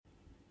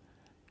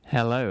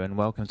Hello and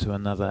welcome to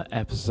another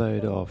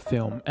episode of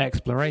Film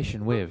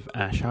Exploration with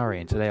Ash Hurry,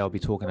 and today I'll be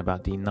talking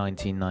about the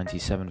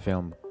 1997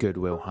 film Good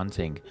Will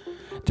Hunting,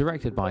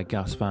 directed by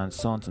Gus Van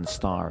Sant and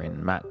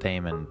starring Matt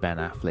Damon, Ben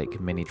Affleck,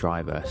 Minnie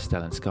Driver,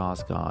 Stellan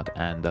Skarsgård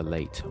and the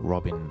late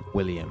Robin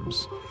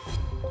Williams.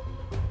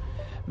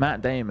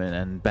 Matt Damon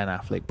and Ben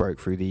Affleck broke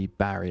through the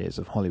barriers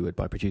of Hollywood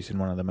by producing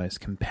one of the most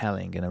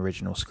compelling and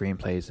original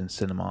screenplays in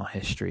cinema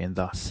history, and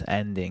thus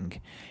ending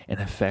in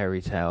a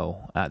fairy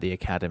tale at the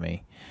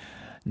Academy.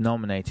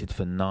 Nominated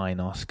for 9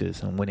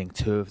 Oscars and winning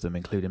 2 of them,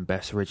 including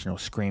Best Original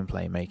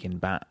Screenplay,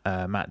 making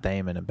Matt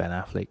Damon and Ben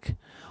Affleck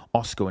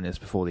Oscar winners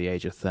before the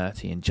age of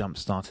 30 and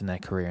jump-starting their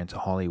career into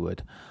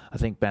Hollywood. I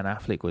think Ben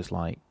Affleck was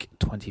like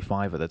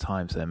 25 at the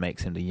time, so that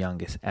makes him the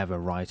youngest ever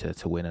writer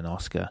to win an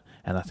Oscar,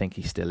 and I think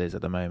he still is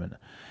at the moment.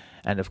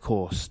 And of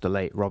course, the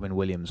late Robin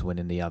Williams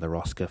winning the other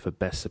Oscar for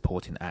Best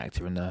Supporting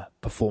Actor in the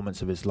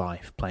performance of his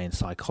life, playing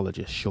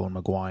psychologist Sean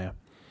Maguire.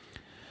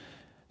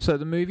 So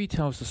the movie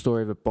tells the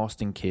story of a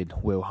Boston kid,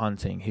 Will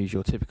Hunting, who's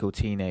your typical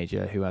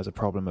teenager who has a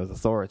problem with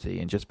authority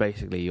and just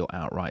basically your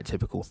outright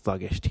typical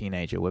thuggish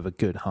teenager with a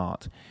good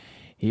heart.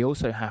 He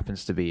also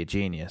happens to be a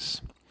genius.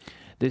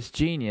 This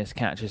genius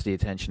catches the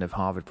attention of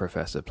Harvard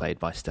professor played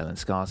by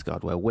Stellan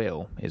Skarsgård, where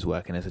Will is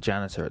working as a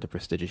janitor at the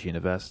prestigious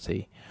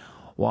university.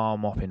 While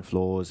mopping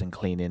floors and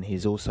cleaning,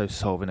 he's also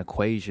solving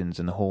equations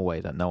in the hallway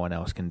that no one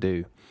else can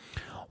do.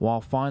 While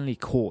finally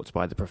caught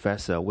by the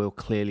professor, Will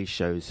clearly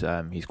shows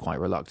he's quite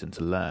reluctant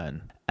to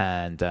learn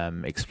and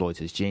exploit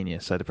his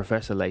genius. So the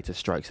professor later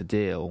strikes a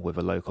deal with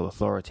the local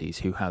authorities,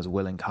 who has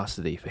Will in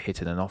custody for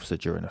hitting an officer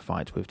during a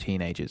fight with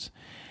teenagers.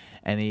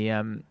 And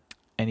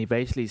he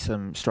basically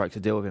strikes a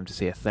deal with him to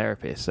see a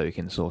therapist so he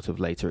can sort of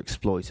later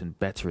exploit and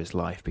better his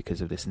life because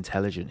of this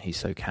intelligence he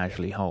so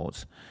casually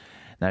holds.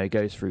 Now he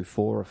goes through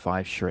 4 or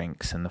 5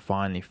 shrinks and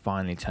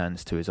finally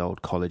turns to his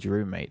old college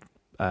roommate,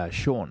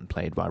 Sean,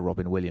 played by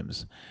Robin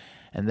Williams.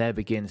 And there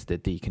begins the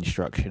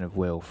deconstruction of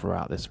Will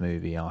throughout this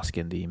movie,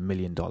 asking the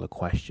million-dollar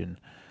question,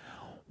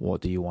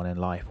 what do you want in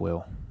life,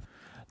 Will?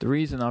 The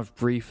reason I've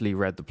briefly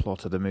read the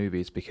plot of the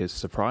movie is because,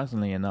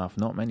 surprisingly enough,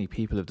 not many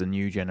people of the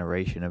new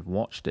generation have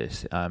watched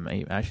this.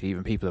 Actually,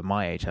 even people of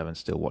my age haven't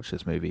still watched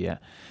this movie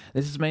yet.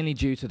 This is mainly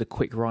due to the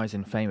quick rise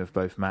in fame of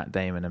both Matt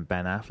Damon and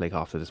Ben Affleck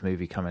after this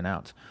movie coming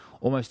out,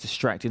 almost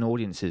distracting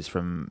audiences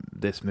from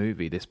this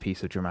movie, this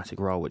piece of dramatic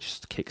role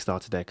which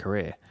kick-started their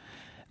career.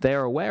 They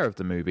are aware of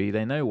the movie,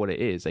 they know what it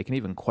is, they can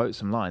even quote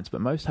some lines,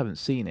 but most haven't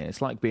seen it. It's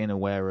like being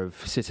aware of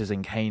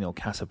Citizen Kane or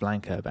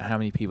Casablanca, but how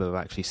many people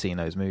have actually seen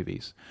those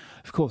movies?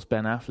 Of course,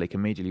 Ben Affleck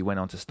immediately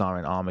went on to star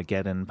in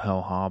Armageddon,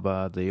 Pearl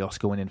Harbor, the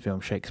Oscar-winning film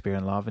Shakespeare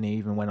in Love, and he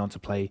even went on to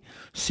play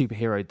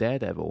superhero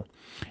Daredevil.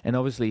 And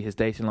obviously his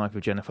dating life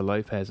with Jennifer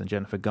Lopez and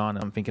Jennifer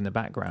Garner, I'm thinking in the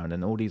background,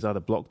 and all these other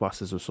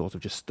blockbusters were sort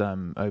of just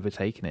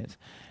overtaking it.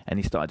 And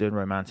he started doing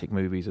romantic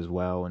movies as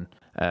well, and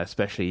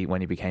especially when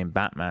he became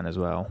Batman as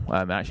well.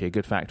 Actually, a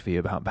good fact for you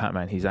about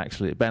Batman, Ben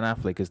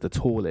Affleck is the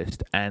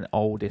tallest and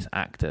oldest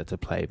actor to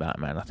play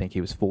Batman. I think he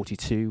was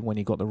 42 when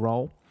he got the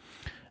role,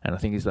 and I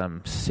think he's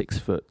 6'2",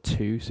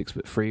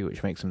 6'3",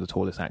 which makes him the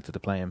tallest actor to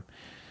play him.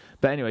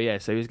 But anyway, yeah,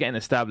 so he's getting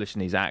established in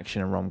these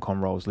action and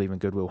rom-com roles, leaving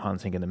Good Will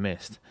Hunting in the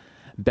mist.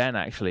 Ben,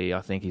 actually, I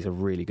think he's a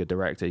really good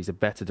director. He's a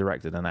better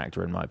director than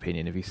actor, in my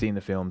opinion. If you've seen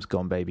the films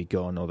Gone Baby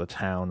Gone or The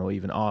Town or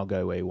even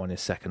Argo, where he won his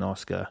 2nd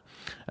Oscar,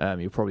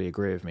 you'll probably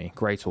agree with me.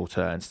 Great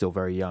auteur and still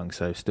very young,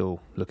 so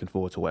still looking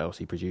forward to what else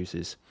he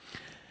produces.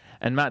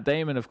 And Matt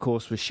Damon, of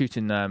course, was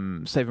shooting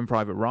Saving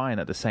Private Ryan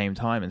at the same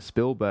time, and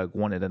Spielberg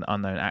wanted an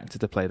unknown actor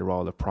to play the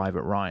role of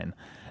Private Ryan.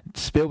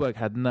 Spielberg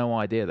had no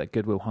idea that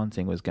Good Will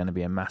Hunting was going to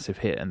be a massive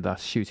hit, and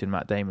thus shooting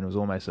Matt Damon was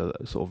almost a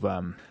sort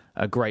of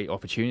a great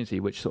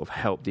opportunity, which sort of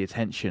helped the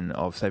attention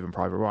of Saving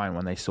Private Ryan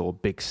when they saw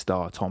big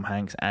star Tom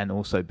Hanks and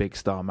also big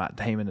star Matt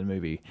Damon in the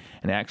movie,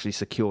 and it actually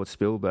secured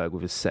Spielberg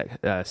with his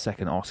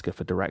 2nd Oscar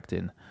for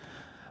directing.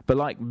 But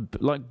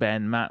like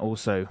Ben, Matt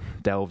also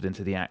delved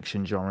into the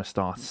action genre,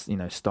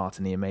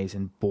 starting the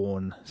amazing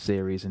Bourne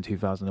series in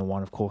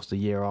 2001, of course, the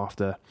year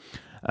after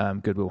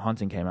Good Will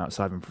Hunting came out,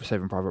 Saving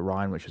Private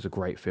Ryan, which was a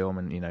great film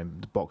and,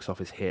 the box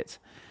office hit.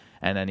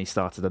 And then he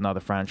started another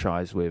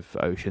franchise with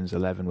Ocean's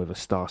 11 with a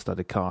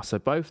star-studded cast. So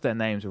both their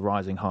names were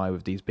rising high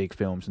with these big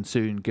films, and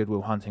soon Good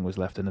Will Hunting was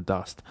left in the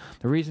dust.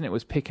 The reason it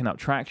was picking up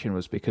traction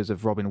was because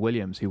of Robin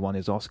Williams, who won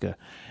his Oscar.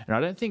 And I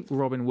don't think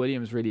Robin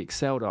Williams really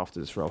excelled after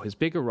this role. His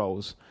bigger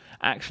roles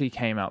actually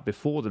came out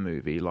before the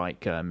movie, like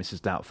Mrs.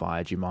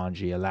 Doubtfire,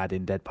 Jumanji,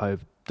 Aladdin, Dead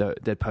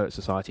Poet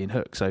Society and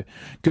Hook. So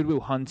Good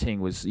Will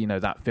Hunting was,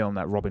 that film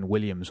that Robin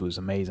Williams was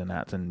amazing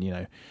at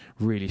and,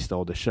 really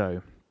stole the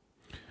show.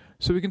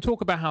 So we can talk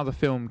about how the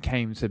film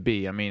came to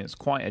be. I mean, it's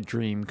quite a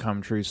dream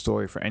come true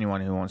story for anyone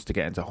who wants to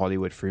get into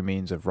Hollywood through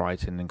means of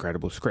writing an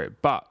incredible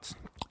script. But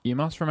you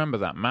must remember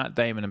that Matt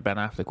Damon and Ben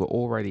Affleck were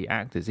already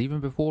actors even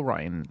before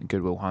writing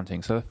Good Will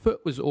Hunting, so the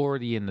foot was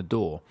already in the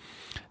door.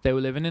 They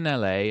were living in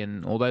LA,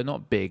 and although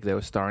not big, they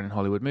were starring in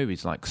Hollywood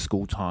movies like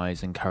School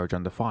Ties and Courage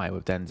Under Fire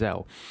with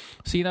Denzel.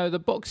 So, the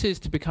boxes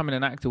to becoming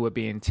an actor were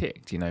being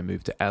ticked.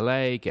 Move to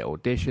LA, get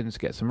auditions,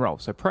 get some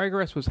roles. So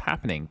progress was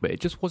happening, but it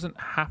just wasn't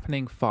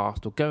happening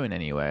fast or going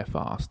anywhere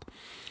fast.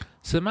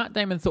 So Matt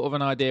Damon thought of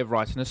an idea of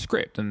writing a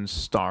script and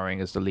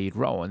starring as the lead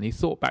role, and he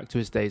thought back to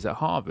his days at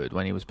Harvard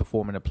when he was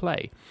performing a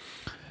play.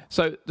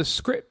 So the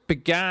script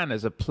began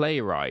as a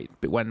playwright,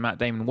 but when Matt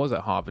Damon was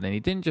at Harvard, and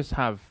he just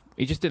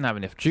didn't have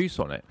enough juice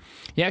on it.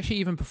 He actually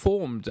even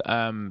performed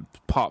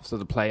parts of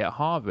the play at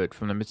Harvard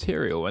from the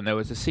material, and there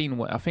was a scene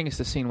where, I think it's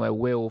the scene where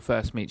Will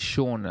first meets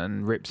Sean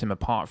and rips him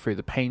apart through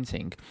the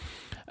painting.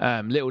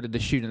 Little did the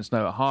students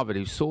know at Harvard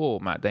who saw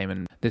Matt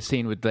Damon, the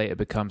scene would later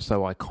become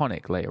so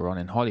iconic later on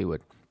in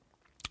Hollywood.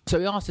 So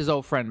he asked his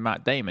old friend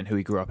Matt Damon, who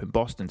he grew up in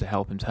Boston, to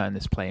help him turn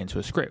this play into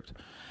a script.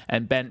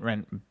 And Ben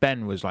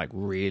was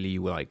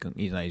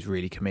he's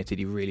really committed.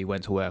 He really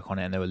went to work on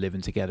it, and they were living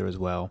together as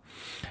well,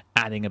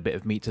 adding a bit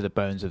of meat to the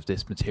bones of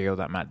this material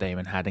that Matt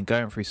Damon had, and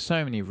going through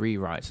so many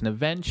rewrites. And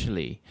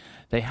eventually,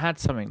 they had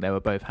something they were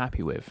both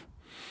happy with.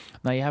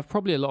 Now, you have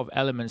probably a lot of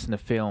elements in the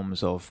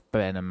films of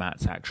Ben and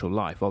Matt's actual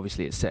life.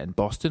 Obviously, it's set in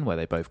Boston, where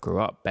they both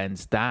grew up.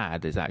 Ben's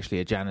dad is actually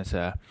a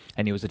janitor,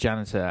 and he was a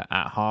janitor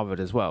at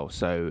Harvard as well,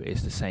 so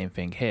it's the same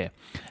thing here.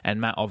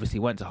 And Matt obviously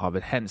went to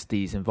Harvard, hence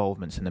these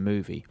involvements in the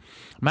movie.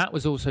 Matt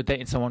was also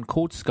dating someone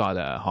called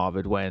Skylar at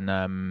Harvard when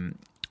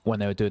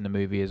they were doing the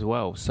movie as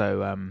well,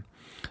 so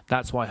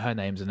that's why her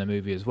name's in the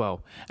movie as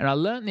well. And I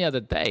learned the other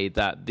day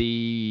that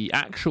the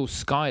actual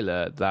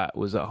Skylar that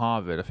was at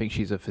Harvard, I think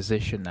she's a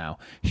physician now,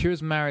 she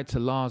was married to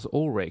Lars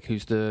Ulrich,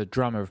 who's the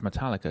drummer of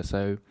Metallica,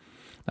 so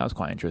that was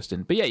quite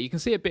interesting. But yeah, you can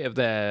see a bit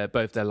of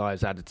both their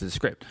lives added to the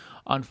script.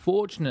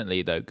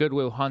 Unfortunately, though, Good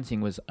Will Hunting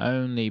was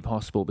only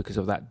possible because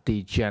of that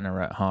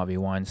degenerate Harvey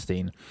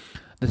Weinstein.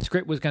 The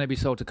script was going to be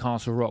sold to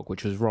Castle Rock,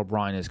 which was Rob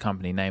Reiner's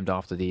company, named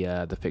after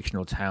the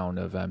fictional town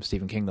of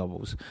Stephen King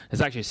novels.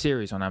 There's actually a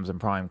series on Amazon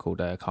Prime called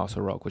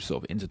Castle Rock, which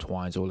sort of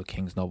intertwines all of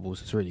King's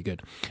novels. It's really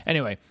good.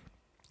 Anyway,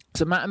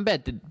 so Matt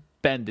and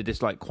Ben did this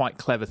quite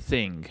clever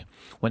thing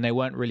when they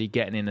weren't really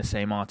getting in the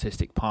same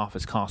artistic path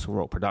as Castle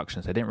Rock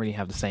Productions. They didn't really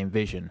have the same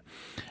vision.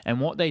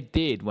 And what they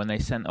did when they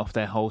sent off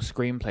their whole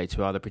screenplay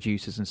to other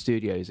producers and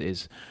studios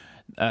is,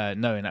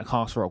 knowing that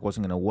Castle Rock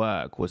wasn't going to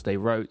work, was they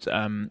wrote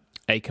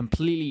a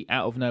completely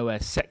out of nowhere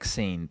sex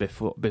scene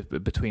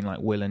between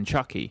Will and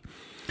Chucky,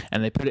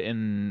 and they put it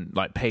in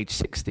page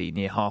 60,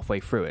 near halfway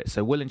through it.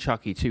 So Will and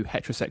Chucky, two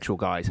heterosexual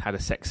guys, had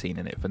a sex scene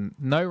in it for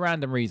no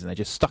random reason. They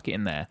just stuck it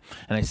in there,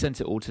 and they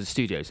sent it all to the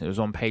studios, and it was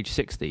on page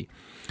 60.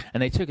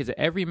 And they took it to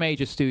every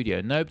major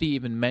studio. Nobody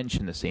even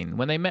mentioned the scene.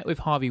 When they met with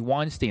Harvey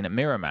Weinstein at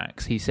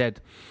Miramax, he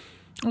said,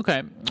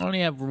 "Okay, I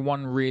only have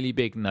one really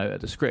big note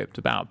at the script.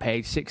 About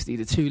page 60,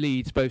 the two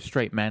leads, both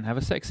straight men, have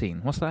a sex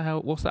scene. What's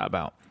that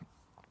about?"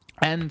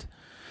 And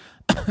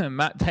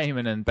Matt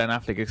Damon and Ben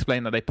Affleck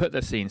explained that they put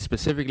the scene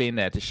specifically in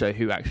there to show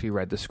who actually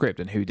read the script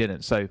and who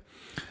didn't. So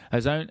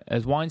as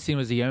Weinstein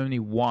was the only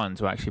one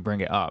to actually bring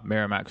it up,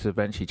 Miramax was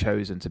eventually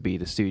chosen to be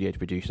the studio to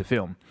produce the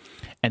film.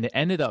 And it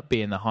ended up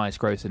being the highest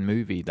grossing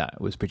movie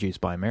that was produced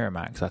by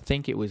Miramax. I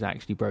think it was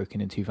actually broken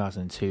in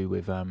 2002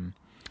 with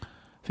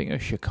I think it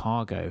was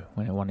Chicago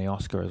when it won the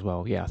Oscar as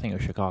well. Yeah, I think it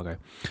was Chicago.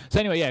 So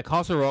anyway, yeah,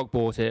 Castle Rock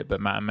bought it, but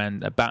Matt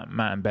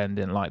and Ben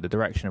didn't like the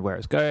direction of where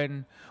it's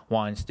going.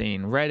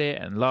 Weinstein read it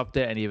and loved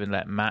it, and even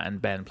let Matt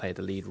and Ben play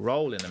the lead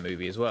role in the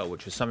movie as well,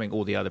 which was something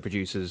all the other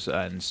producers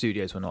and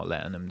studios were not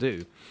letting them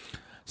do.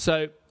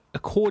 So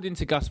according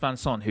to Gus Van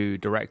Sant, who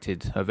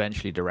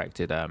eventually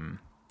directed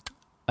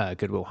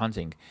Good Will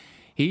Hunting,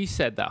 he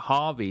said that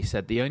Harvey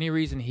said the only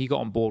reason he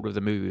got on board with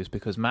the movie was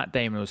because Matt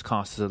Damon was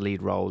cast as a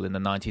lead role in the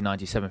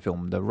 1997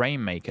 film The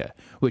Rainmaker,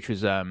 which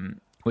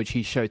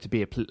he showed to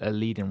be a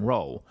leading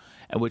role,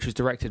 and which was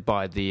directed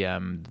by the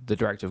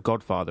director of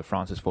Godfather,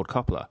 Francis Ford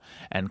Coppola.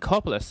 And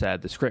Coppola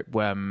said the script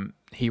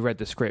he read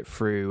the script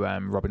through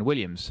Robin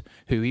Williams,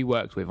 who he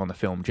worked with on the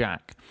film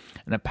Jack.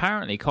 And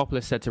apparently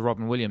Coppola said to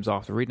Robin Williams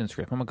after reading the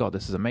script, "Oh my God,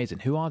 this is amazing.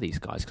 Who are these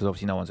guys?" Because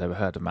obviously no one's ever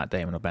heard of Matt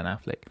Damon or Ben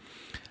Affleck.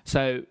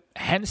 So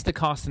hence the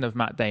casting of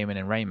Matt Damon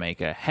in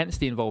Rainmaker, hence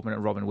the involvement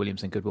of Robin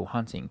Williams in Good Will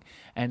Hunting,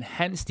 and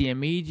hence the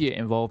immediate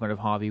involvement of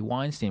Harvey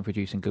Weinstein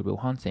producing Good Will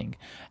Hunting,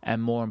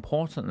 and more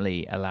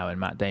importantly, allowing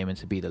Matt Damon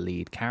to be the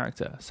lead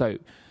character. So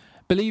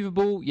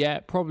believable,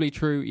 yeah, probably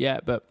true, yeah,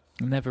 but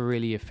never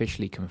really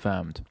officially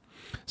confirmed.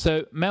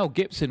 So Mel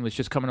Gibson was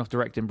just coming off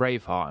directing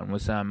Braveheart and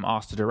was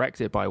asked to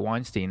direct it by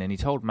Weinstein, and he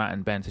told Matt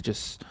and Ben to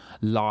just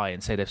lie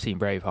and say they've seen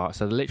Braveheart.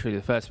 So literally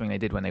the first thing they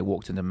did when they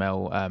walked into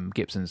Mel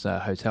Gibson's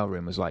hotel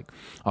room was like,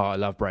 "Oh, I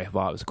love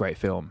Braveheart, it was a great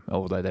film,"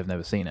 although they've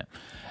never seen it.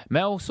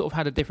 Mel sort of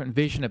had a different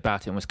vision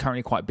about it and was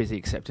currently quite busy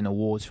accepting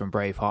awards from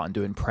Braveheart and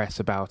doing press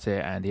about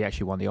it, and he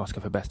actually won the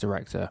Oscar for Best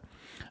Director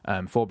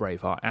for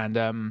Braveheart.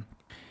 And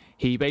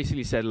he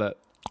basically said, "Look,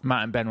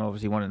 Matt and Ben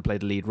obviously wanted to play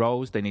the lead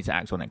roles. They need to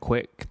act on it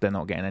quick. They're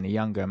not getting any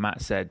younger."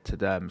 Matt said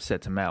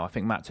to Mel, I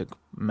think Matt took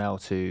Mel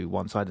to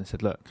one side and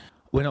said, "Look,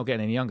 we're not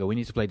getting any younger. We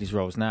need to play these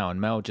roles now.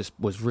 And Mel just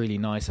was really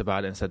nice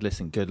about it and said,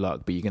 listen, good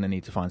luck, but you're going to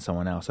need to find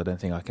someone else. I don't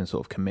think I can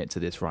sort of commit to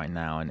this right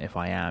now. And if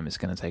I am, it's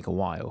going to take a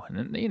while.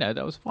 And,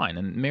 that was fine.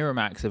 And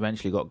Miramax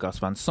eventually got Gus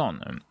Van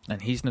Sant.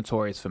 And he's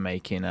notorious for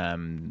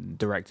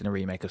directing a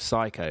remake of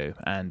Psycho.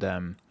 And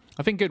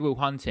I think Good Will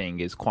Hunting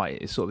is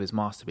sort of his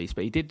masterpiece.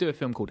 But he did do a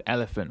film called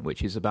Elephant,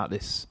 which is about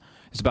this...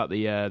 It's about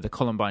the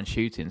Columbine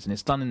shootings, and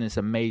it's done in this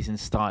amazing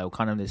style,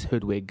 kind of this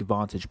Hoodwig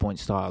vantage point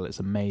style. It's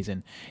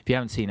amazing. If you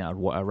haven't seen it,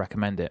 I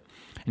recommend it.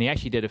 And he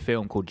actually did a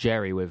film called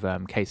Jerry with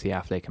Casey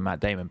Affleck and Matt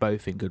Damon,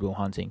 both in Good Will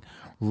Hunting.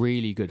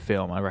 Really good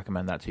film. I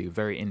recommend that to you.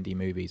 Very indie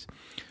movies.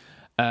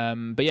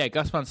 But yeah,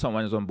 Gus Van Sant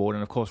was on board,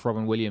 and of course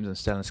Robin Williams and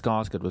Stellan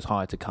Skarsgård was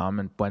hired to come.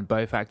 And when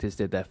both actors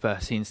did their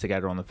first scenes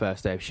together on the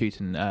first day of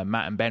shooting,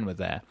 Matt and Ben were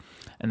there,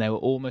 and they were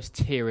almost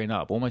tearing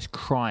up, almost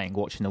crying,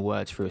 watching the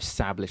words through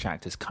established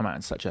actors come out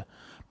in such a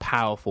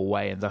powerful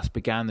way, and thus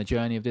began the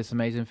journey of this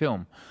amazing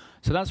film.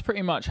 So that's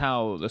pretty much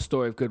how the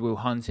story of Good Will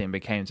Hunting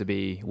became to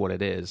be what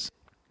it is.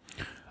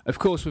 Of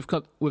course,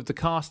 with the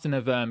casting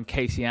of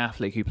Casey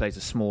Affleck, who plays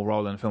a small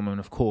role in the film, and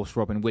of course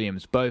Robin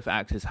Williams, both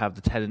actors have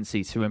the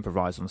tendency to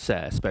improvise on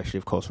set, especially,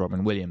 of course,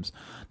 Robin Williams.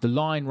 The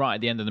line right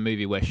at the end of the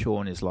movie where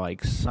Sean is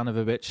like, son of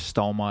a bitch,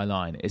 stole my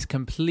line, is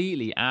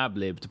completely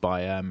ad-libbed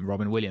by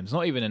Robin Williams,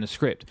 not even in the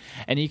script.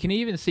 And you can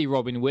even see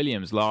Robin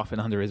Williams laughing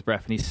under his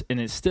breath, and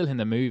it's still in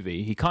the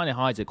movie. He kind of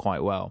hides it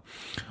quite well.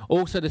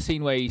 Also, the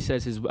scene where he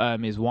says his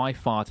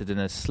wife farted in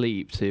her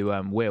sleep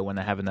to Will when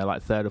they're having their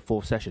third or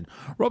fourth session.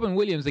 Robin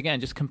Williams, again,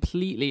 just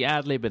completely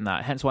ad-libbing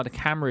that, hence why the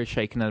camera is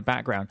shaking in the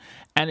background.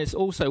 And it's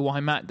also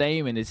why Matt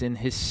Damon is in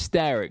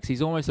hysterics.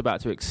 He's almost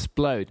about to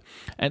explode.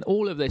 And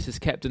all of this is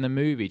kept in the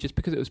movie just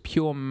because it was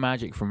pure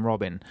magic from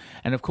Robin.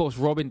 And of course,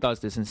 Robin does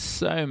this in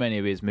so many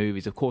of his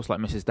movies. Of course, like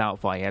Mrs.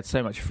 Doubtfire, he had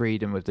so much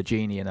freedom with the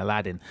genie and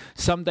Aladdin.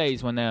 Some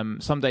days when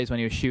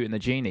he was shooting the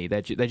genie,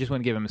 they just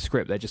wouldn't give him a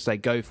script. They just say,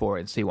 go for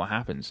it and see what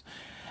happens.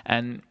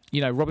 And,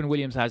 Robin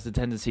Williams has the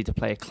tendency to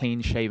play a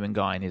clean-shaven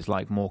guy in his,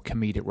 more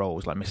comedic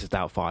roles, like Mrs.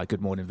 Doubtfire,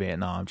 Good Morning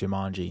Vietnam,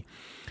 Jumanji.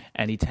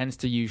 And he tends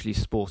to usually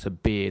sport a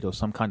beard or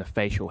some kind of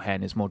facial hair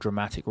in his more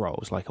dramatic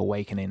roles, like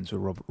Awakenings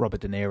with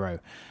Robert De Niro,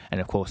 and,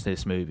 of course,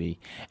 this movie.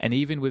 And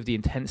even with the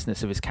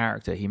intenseness of his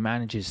character, he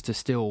manages to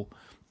still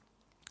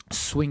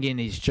swing in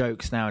his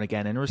jokes now and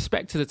again in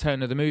respect to the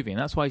tone of the movie. And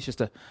that's why he's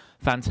just a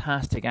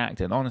fantastic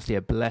actor, and honestly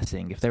a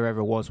blessing, if there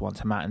ever was one,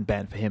 to Matt and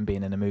Ben for him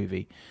being in a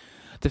movie.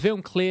 The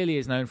film clearly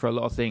is known for a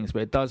lot of things,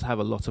 but it does have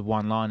a lot of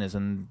one-liners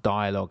and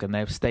dialogue, and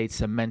they've stayed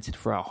cemented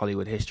throughout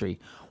Hollywood history.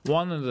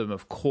 One of them,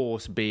 of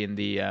course, being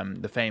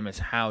the famous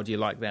 "How do you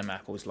like them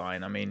apples"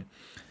 line. I mean,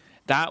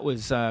 that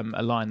was a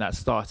line that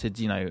started,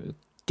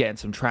 getting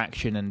some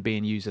traction and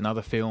being used in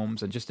other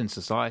films and just in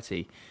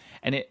society.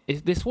 And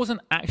this wasn't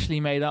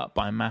actually made up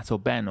by Matt or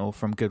Ben or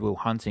from Good Will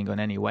Hunting in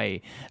any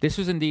way. This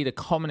was indeed a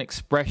common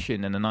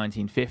expression in the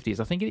 1950s.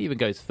 I think it even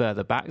goes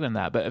further back than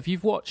that. But if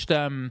you've watched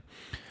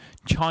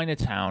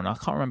Chinatown, I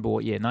can't remember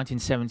what year,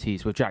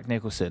 1970s, with Jack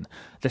Nicholson,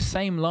 the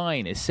same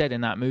line is said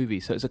in that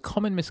movie. So it's a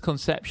common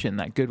misconception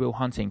that Good Will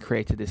Hunting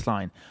created this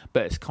line,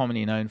 but it's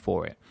commonly known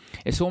for it.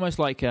 It's almost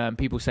like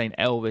people saying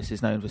Elvis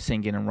is known for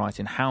singing and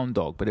writing Hound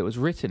Dog, but it was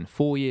written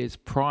 4 years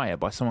prior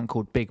by someone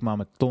called Big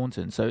Mama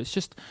Thornton. So it's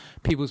just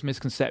people's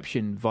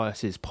misconception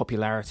versus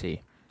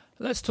popularity.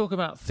 Let's talk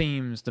about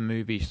themes the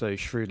movie so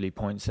shrewdly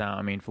points out.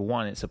 I mean, for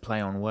one, it's a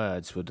play on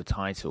words with the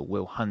title.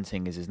 Will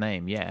Hunting is his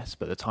name, yes,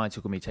 but the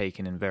title can be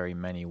taken in very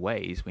many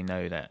ways. We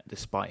know that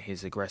despite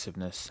his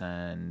aggressiveness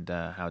and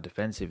how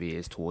defensive he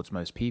is towards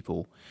most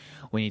people,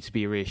 we need to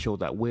be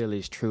reassured that Will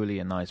is truly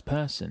a nice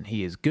person.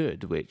 He is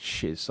good,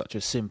 which is such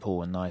a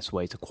simple and nice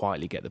way to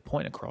quietly get the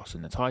point across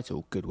in the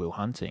title, Good Will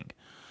Hunting.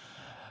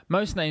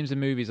 Most names in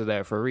movies are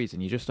there for a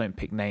reason. You just don't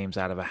pick names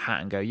out of a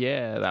hat and go,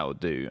 yeah, that would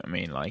do. I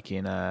mean, like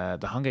in The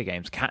Hunger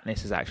Games,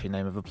 Katniss is actually the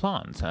name of a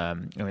plant.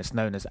 And it's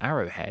known as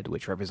Arrowhead,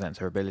 which represents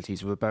her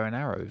abilities with a bow and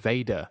arrow.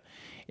 Vader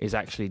is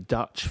actually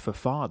Dutch for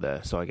father.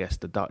 So I guess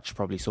the Dutch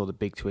probably saw the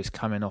big twist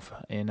coming off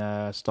in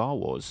Star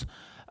Wars.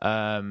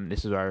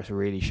 This is where I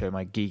really show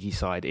my geeky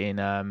side.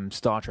 In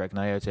Star Trek,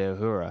 Nyota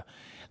Uhura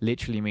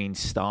literally means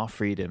star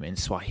freedom in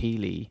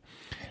Swahili.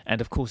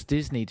 And of course,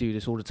 Disney do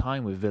this all the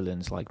time with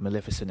villains like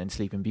Maleficent and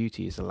Sleeping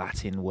Beauty. Is the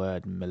Latin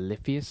word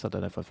malefius. I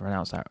don't know if I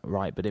pronounced that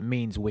right, but it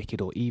means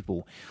wicked or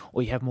evil.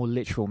 Or you have more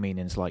literal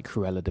meanings like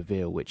Cruella de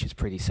Vil, which is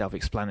pretty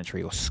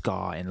self-explanatory, or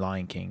Scar in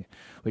Lion King,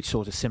 which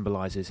sort of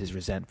symbolizes his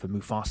resent for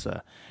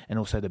Mufasa, and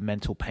also the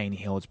mental pain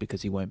he holds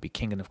because he won't be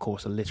king, and of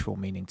course a literal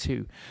meaning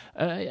too.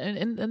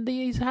 And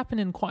these happen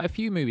in quite a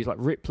few movies, like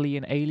Ripley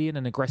in Alien,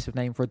 an aggressive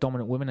name for a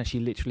dominant woman, as she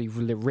literally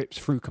rips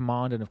through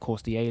command, and of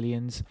course the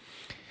aliens.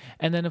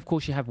 And then, of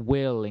course, you have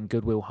Will in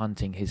Good Will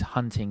Hunting, his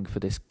hunting for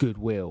this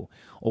goodwill,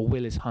 or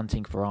Will is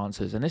hunting for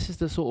answers. And this is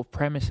the sort of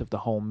premise of the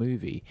whole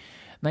movie.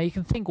 Now, you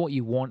can think what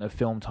you want of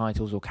film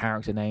titles or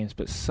character names,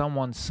 but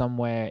someone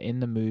somewhere in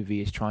the movie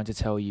is trying to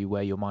tell you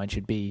where your mind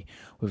should be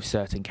with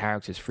certain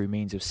characters through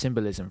means of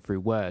symbolism,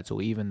 through words,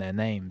 or even their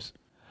names.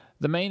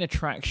 The main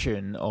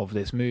attraction of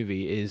this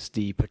movie is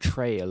the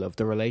portrayal of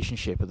the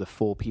relationship of the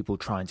four people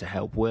trying to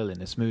help Will in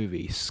this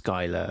movie: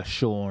 Skyler,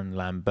 Sean,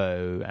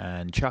 Lambeau,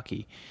 and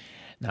Chucky.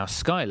 Now,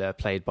 Skyler,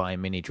 played by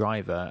Minnie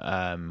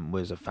Driver,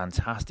 was a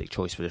fantastic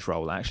choice for this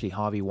role. Actually,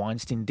 Harvey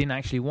Weinstein didn't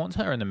actually want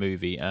her in the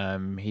movie.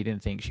 He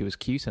didn't think she was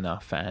cute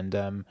enough,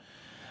 and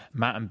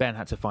Matt and Ben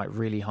had to fight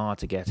really hard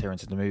to get her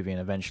into the movie, and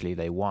eventually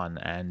they won,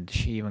 and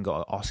she even got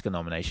an Oscar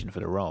nomination for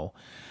the role.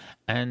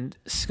 And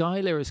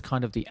Skyler is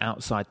kind of the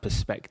outside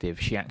perspective.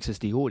 She acts as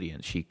the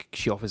audience.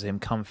 She offers him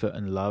comfort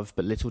and love,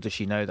 but little does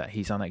she know that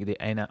he's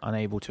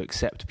unable to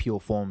accept pure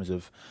forms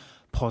of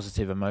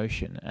positive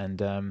emotion.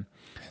 And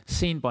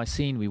scene by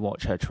scene, we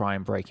watch her try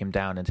and break him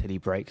down until he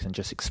breaks and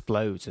just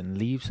explodes and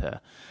leaves her.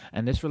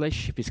 And this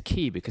relationship is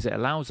key because it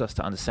allows us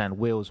to understand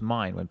Will's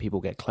mind when people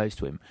get close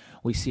to him.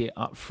 We see it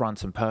up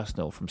front and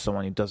personal from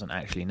someone who doesn't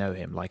actually know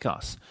him, like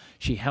us.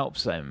 She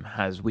helps them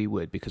as we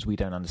would because we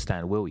don't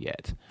understand Will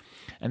yet.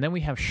 And then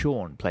we have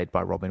Sean, played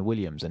by Robin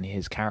Williams, and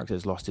his character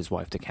has lost his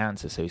wife to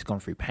cancer, so he's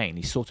gone through pain.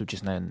 He's sort of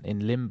just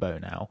in limbo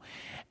now,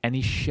 and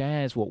he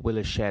shares what Will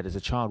has shared as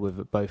a child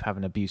with both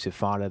having an abusive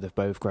father. They've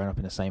both grown up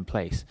in the same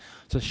place.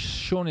 So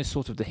Sean is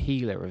sort of the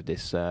healer of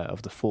this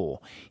of the four.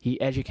 He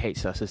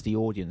educates us as the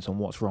audience on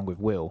what's wrong with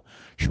Will.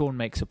 Sean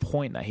makes a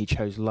point that he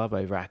chose love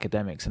over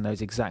academics and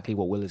knows exactly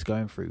what Will is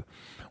going through.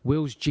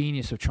 Will's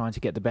genius of trying to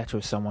get the better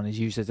of someone is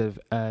used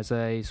as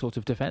a sort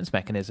of defense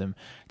mechanism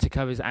to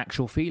cover his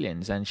actual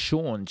feelings, and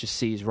Sean just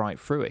sees right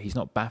through it. He's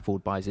not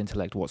baffled by his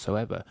intellect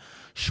whatsoever.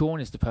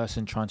 Sean is the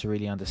person trying to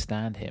really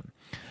understand him.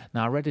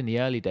 Now, I read in the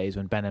early days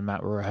when Ben and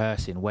Matt were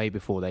rehearsing, way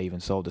before they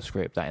even sold the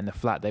script, that in the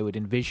flat they would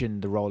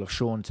envision the role of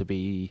Sean to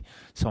be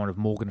someone of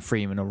Morgan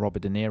Freeman or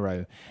Robert De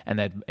Niro, and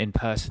they'd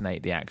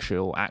impersonate the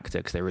actual actor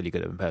because they're really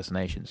good at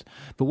impersonations.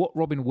 But what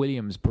Robin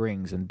Williams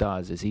brings and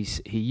does is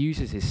he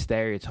uses his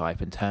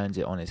stereotype and turns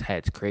it on his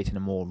head, creating a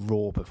more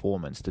raw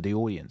performance to the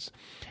audience.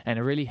 And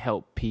it really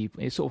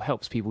sort of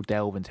helps people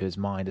delve into his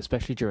mind,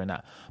 especially during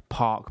that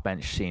park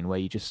bench scene where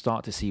you just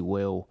start to see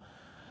Will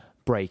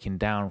breaking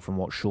down from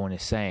what Sean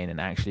is saying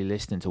and actually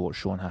listening to what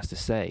Sean has to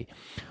say.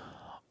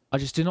 I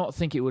just do not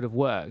think it would have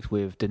worked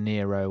with De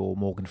Niro or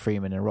Morgan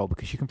Freeman in a role,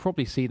 because you can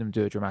probably see them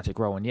do a dramatic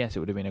role, and yes, it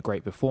would have been a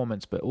great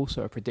performance, but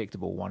also a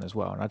predictable one as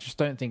well. And I just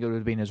don't think it would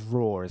have been as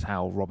raw as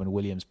how Robin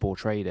Williams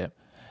portrayed it.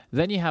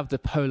 Then you have the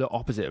polar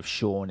opposite of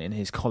Sean in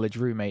his college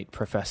roommate,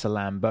 Professor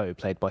Lambeau,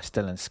 played by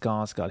Stellan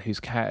Skarsgård,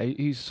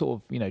 who's sort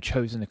of,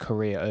 chosen a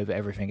career over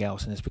everything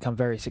else and has become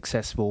very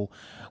successful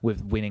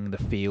with winning the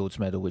Fields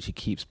Medal, which he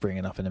keeps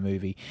bringing up in the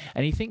movie.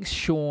 And he thinks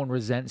Sean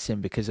resents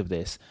him because of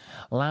this.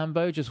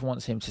 Lambeau just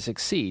wants him to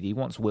succeed. He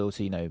wants Will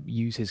to,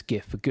 use his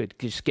gift for good.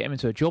 Just get him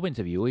into a job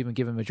interview or even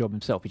give him a job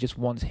himself. He just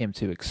wants him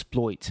to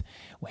exploit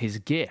his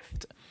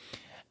gift.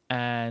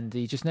 And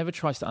he just never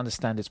tries to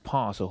understand his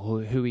past or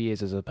who he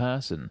is as a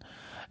person.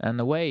 And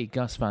the way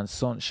Gus Van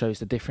Sant shows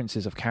the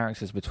differences of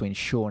characters between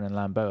Sean and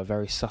Lambeau are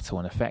very subtle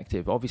and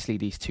effective. Obviously,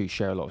 these two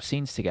share a lot of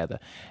scenes together,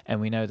 and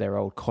we know they're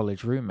old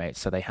college roommates,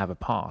 so they have a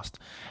past.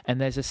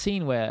 And there's a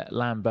scene where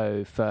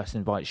Lambeau first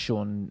invites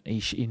Sean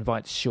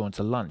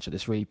to lunch at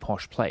this really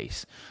posh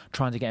place,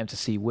 trying to get him to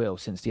see Will,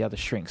 since the other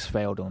shrinks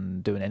failed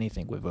on doing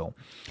anything with Will.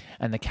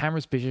 And the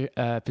camera's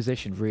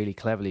positioned really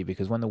cleverly,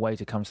 because when the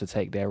waiter comes to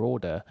take their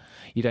order,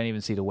 you don't even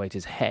see the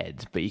waiter's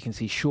head, but you can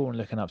see Sean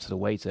looking up to the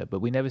waiter,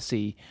 but we never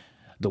see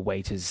the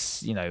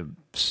waiter's,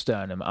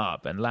 sternum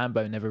up, and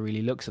Lambeau never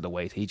really looks at the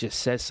waiter. He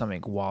just says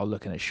something while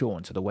looking at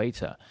Sean to the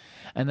waiter.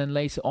 And then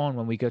later on,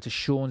 when we go to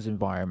Sean's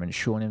environment,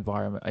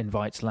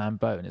 invites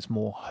Lambeau, and it's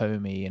more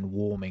homey and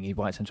warming. He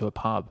invites him to a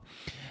pub,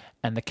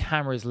 and the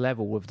camera is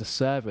level with the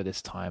server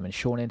this time, and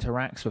Sean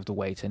interacts with the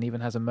waiter and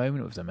even has a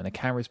moment with them, and the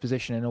camera is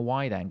positioned in a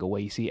wide angle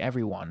where you see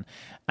everyone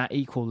at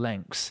equal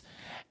lengths.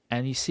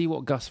 And you see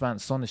what Gus Van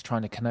Sant is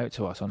trying to connote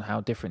to us on how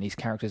different these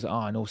characters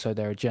are, and also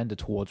their agenda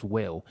towards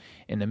Will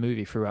in the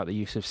movie throughout the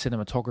use of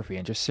cinematography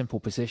and just simple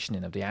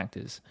positioning of the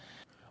actors.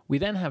 We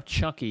then have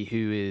Chucky,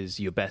 who is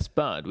your best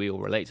bud. We all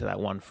relate to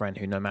that one friend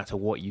who, no matter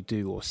what you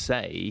do or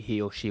say,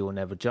 he or she will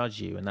never judge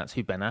you, and that's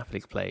who Ben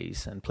Affleck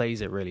plays, and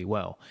plays it really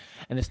well.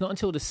 And it's not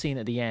until the scene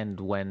at the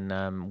end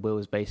when Will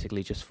is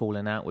basically just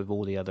falling out with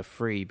all the other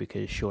three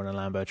because Sean and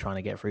Lambeau are trying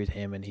to get through to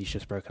him, and he's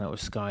just broken up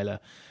with Skyler.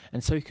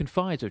 And so he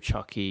confides with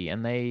Chucky,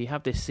 and they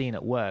have this scene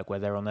at work where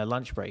they're on their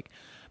lunch break.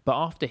 But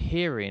after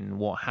hearing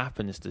what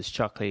happens, does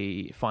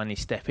Chucky finally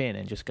step in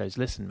and just goes,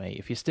 "Listen, mate,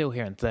 if you're still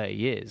here in 30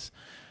 years...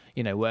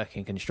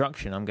 working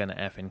construction, I'm going to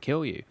effing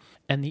kill you."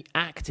 And the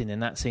acting in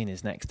that scene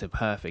is next to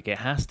perfect. It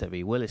has to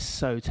be. Will is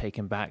so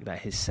taken back that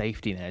his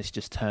safety net is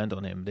just turned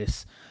on him.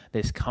 This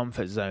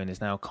comfort zone is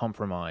now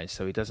compromised,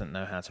 so he doesn't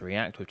know how to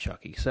react with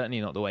Chucky.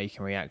 Certainly not the way he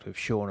can react with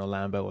Sean or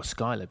Lambeau or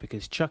Skyler,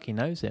 because Chucky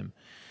knows him.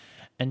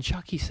 And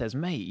Chucky says,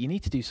 "Mate, you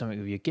need to do something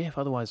with your gift,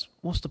 otherwise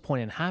what's the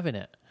point in having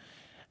it?"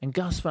 And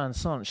Gus Van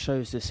Sant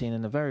shows this scene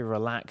in a very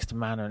relaxed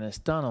manner, and it's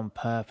done on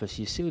purpose.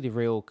 You see the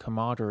real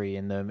camaraderie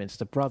in them. It's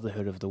the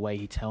brotherhood of the way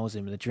he tells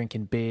him. They're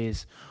drinking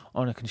beers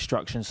on a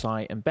construction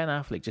site, and Ben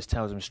Affleck just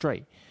tells him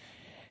straight,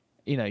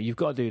 "You've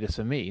got to do this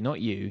for me, not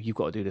you. You've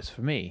got to do this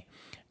for me."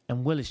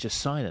 And Will is just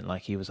silent,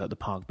 like he was at the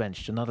park bench.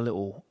 Just another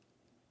little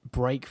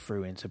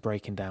breakthrough into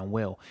breaking down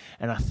Will.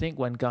 And I think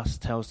when Gus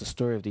tells the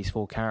story of these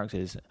four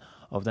characters,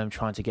 of them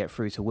trying to get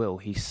through to Will,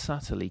 he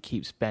subtly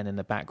keeps Ben in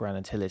the background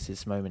until it's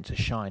his moment to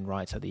shine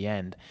right at the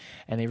end.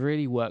 And it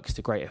really works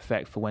to great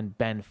effect for when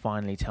Ben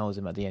finally tells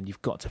him at the end,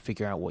 you've got to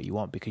figure out what you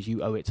want because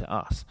you owe it to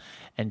us.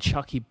 And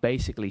Chucky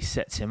basically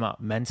sets him up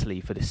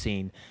mentally for the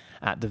scene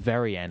at the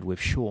very end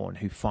with Sean,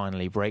 who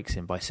finally breaks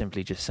him by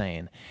simply just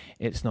saying,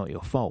 it's not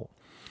your fault.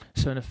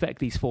 So in effect,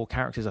 these four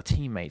characters are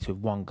teammates with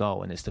one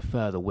goal, and it's to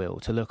further Will,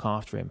 to look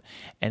after him,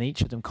 and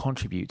each of them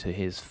contribute to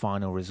his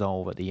final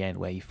resolve at the end,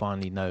 where he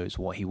finally knows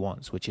what he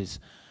wants, which is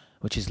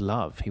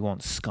love. He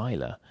wants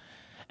Skylar.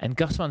 And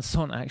Gus Van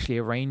Sant actually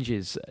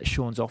arranges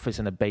Sean's office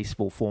in a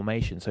baseball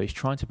formation, so he's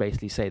trying to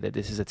basically say that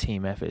this is a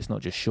team effort. It's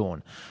not just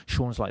Sean.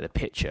 Sean's like the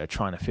pitcher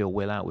trying to feel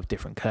Will out with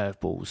different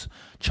curveballs.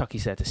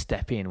 Chucky's there to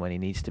step in when he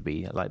needs to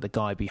be, like the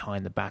guy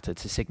behind the batter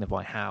to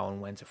signify how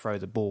and when to throw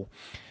the ball.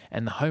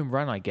 And the home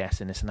run, I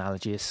guess, in this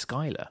analogy is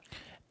Skylar.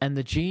 And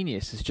the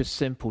genius is just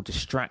simple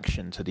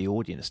distraction to the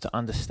audience, to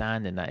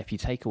understanding that if you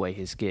take away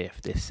his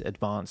gift, this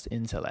advanced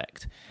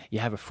intellect, you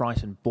have a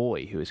frightened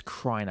boy who is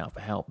crying out for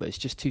help, but is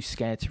just too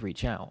scared to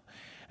reach out.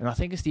 And I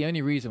think it's the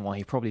only reason why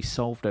he probably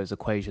solved those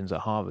equations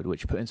at Harvard,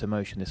 which put into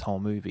motion this whole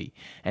movie.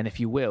 And if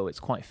you will, it's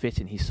quite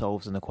fitting he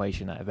solves an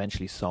equation that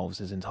eventually solves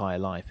his entire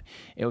life.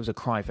 It was a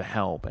cry for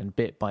help, and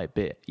bit by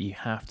bit, you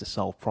have to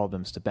solve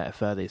problems to better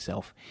further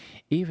yourself.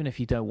 Even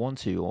if you don't want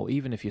to, or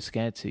even if you're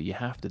scared to, you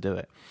have to do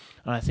it.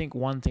 And I think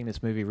one thing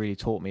this movie really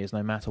taught me is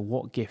no matter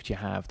what gift you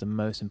have, the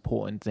most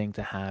important thing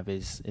to have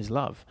is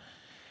love.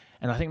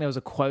 And I think there was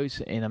a quote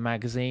in a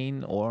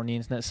magazine or on the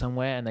internet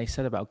somewhere, and they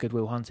said about Good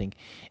Will Hunting,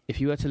 if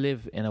you were to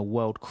live in a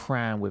world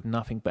crammed with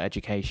nothing but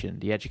education,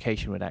 the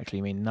education would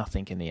actually mean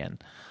nothing in the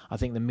end. I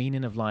think the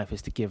meaning of life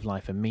is to give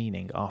life a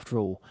meaning. After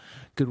all,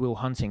 Good Will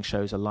Hunting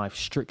shows a life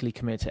strictly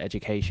committed to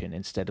education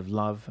instead of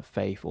love,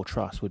 faith, or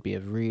trust would be a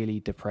really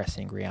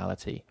depressing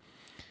reality.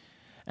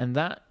 And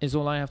that is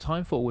all I have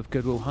time for with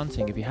Good Will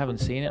Hunting. If you haven't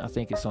seen it, I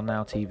think it's on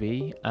Now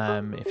TV.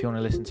 If you want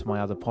to listen to my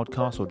other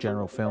podcasts or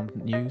general film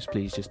news,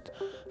 please just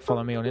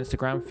follow me on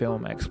Instagram,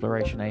 Film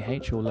Exploration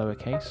AH, all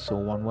lowercase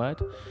or one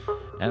word.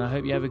 And I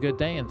hope you have a good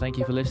day, and thank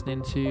you for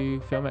listening to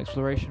Film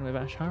Exploration with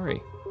Ash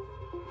Hari.